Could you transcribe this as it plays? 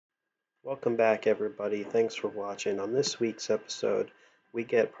Welcome back, everybody. Thanks for watching. On this week's episode, we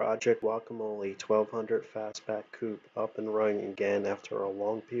get Project Guacamole 1200 Fastback Coupe up and running again after a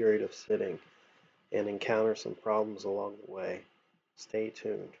long period of sitting and encounter some problems along the way. Stay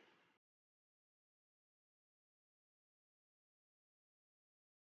tuned.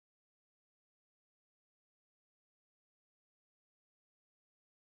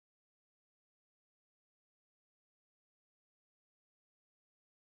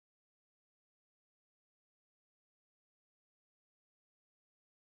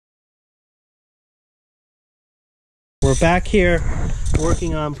 We're back here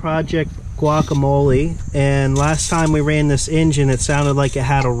working on Project Guacamole, and last time we ran this engine, it sounded like it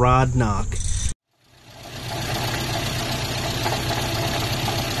had a rod knock.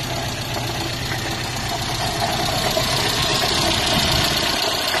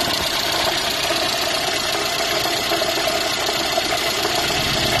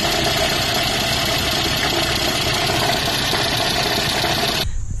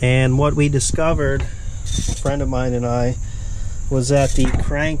 And what we discovered, a friend of mine and I, was that the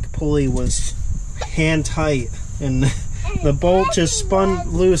crank pulley was hand tight and the bolt just spun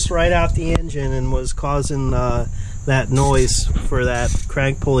loose right out the engine and was causing that noise for that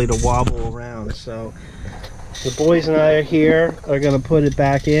crank pulley to wobble around. So the boys and I are here are going to put it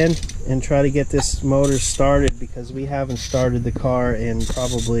back in and try to get this motor started, because we haven't started the car in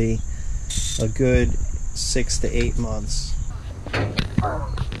probably a good 6 to 8 months.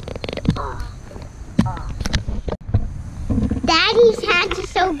 Daddy's hands are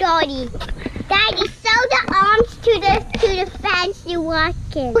so dirty. Daddy, sew the arms to the fence you're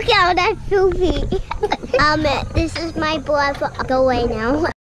walking. Look at all that filthy. This is my brother. Go away now.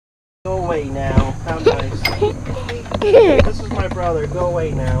 Go away now. How nice. This is my brother. Go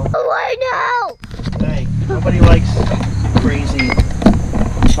away now. Go away now. Hey, nobody likes crazy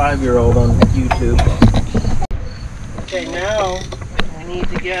 5-year-old on YouTube. Okay, now I need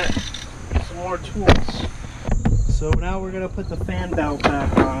to get some more tools. So now we're going to put the fan belt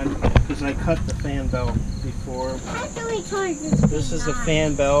back on, because I cut the fan belt before. This is the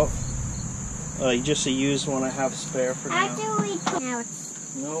fan belt. Just a used one I have spare for now.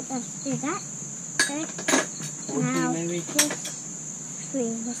 Nope. Let's do that. Okay. 14 now maybe? I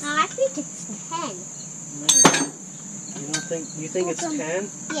think it's 10. No. You think it's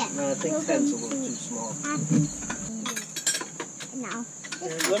 10? Yeah. No, I think 10's a little too small. No.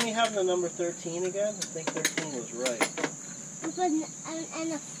 Here, let me have the number 13 again. I think 13 was right.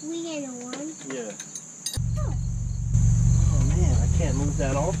 And a 3 and a 1? Yeah. Oh. Oh man, I can't move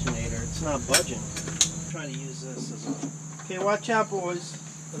that alternator. It's not budging. I'm trying to use this as a... Okay, watch out, boys.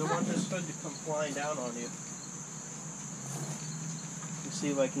 I don't want this hood to come flying down on you. Let's see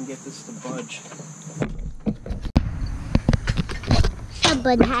if I can get this to budge.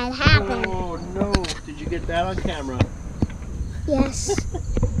 Something had happened. Oh no! Did you get that on camera? Yes.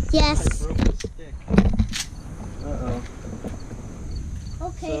 Yes. I broke the stick. Uh-oh.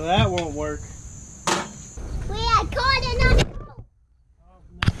 Okay. So that won't work. We had caught enough.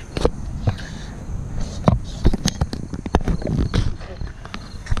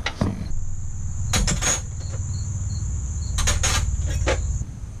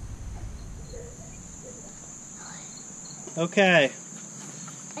 Okay.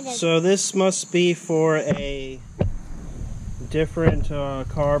 So this must be for a different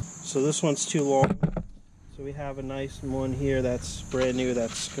car. So this one's too long. So we have a nice one here that's brand new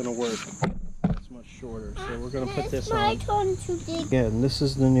that's going to work. It's much shorter. So we're going to put this on. Again, this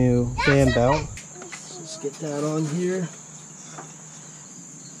is the new fan belt. Let's get that on here.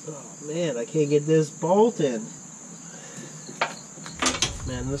 Oh man, I can't get this bolt in.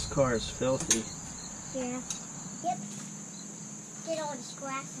 Man, this car is filthy. Yeah. Yep. Get all this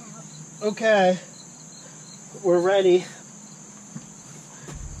grass out. Okay. We're ready.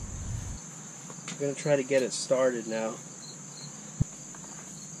 We're going to try to get it started now.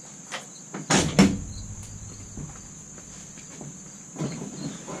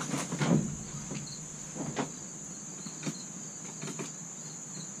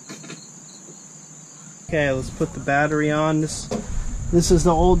 Okay, let's put the battery on. This is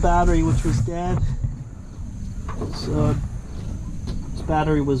the old battery, which was dead. So this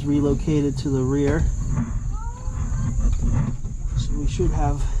battery was relocated to the rear. So we should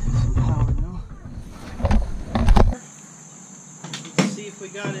have some power now. Let's see if we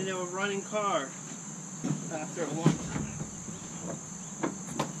got into a running car after a long time.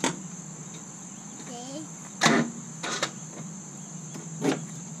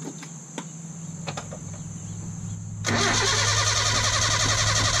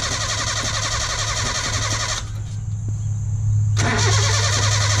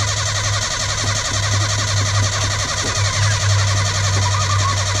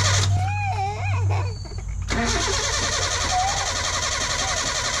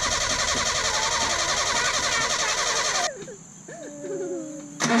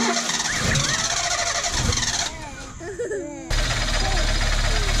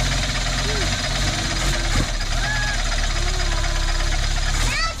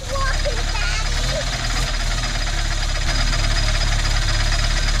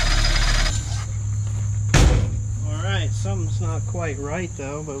 Something's not quite right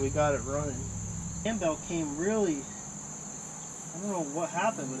though, but we got it running. Fan belt came really, I don't know what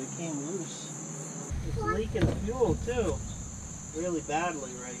happened, but it came loose. It's leaking fuel too, really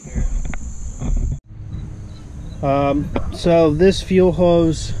badly right here. So this fuel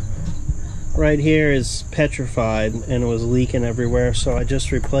hose right here is petrified and it was leaking everywhere, so I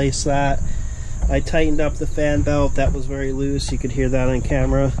just replaced that. I tightened up the fan belt, that was very loose, you could hear that on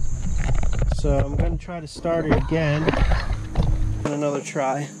camera. So I'm going to try to start it again. Another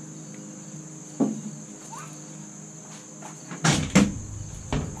try.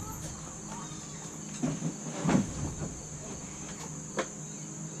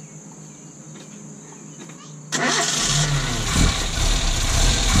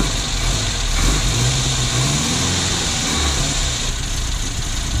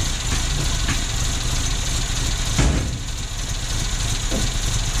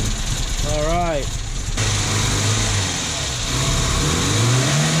 All right.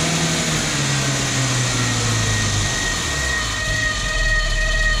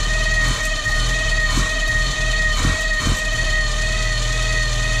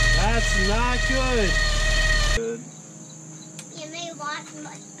 That's not good. You may want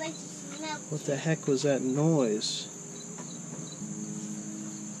but smell. What the heck was that noise?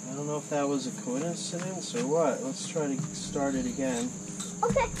 I don't know if that was a coincidence or what. Let's try to start it again.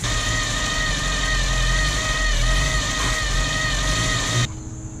 Okay.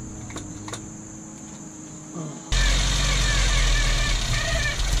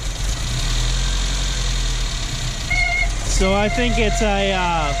 So I think it's a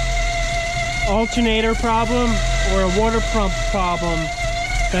alternator problem or a water pump problem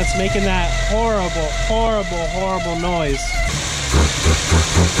that's making that horrible, horrible, horrible noise.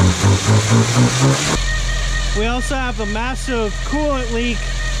 We also have a massive coolant leak.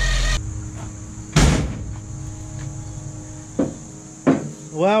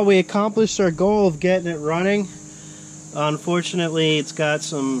 Well, we accomplished our goal of getting it running. Unfortunately, it's got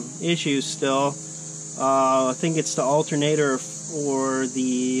some issues still. I think it's the alternator or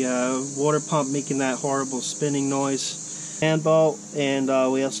the water pump making that horrible spinning noise. Fan bolt, and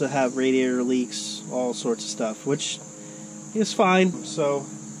we also have radiator leaks, all sorts of stuff, which is fine. So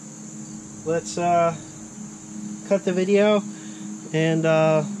let's cut the video and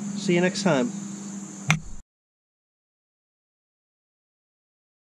see you next time.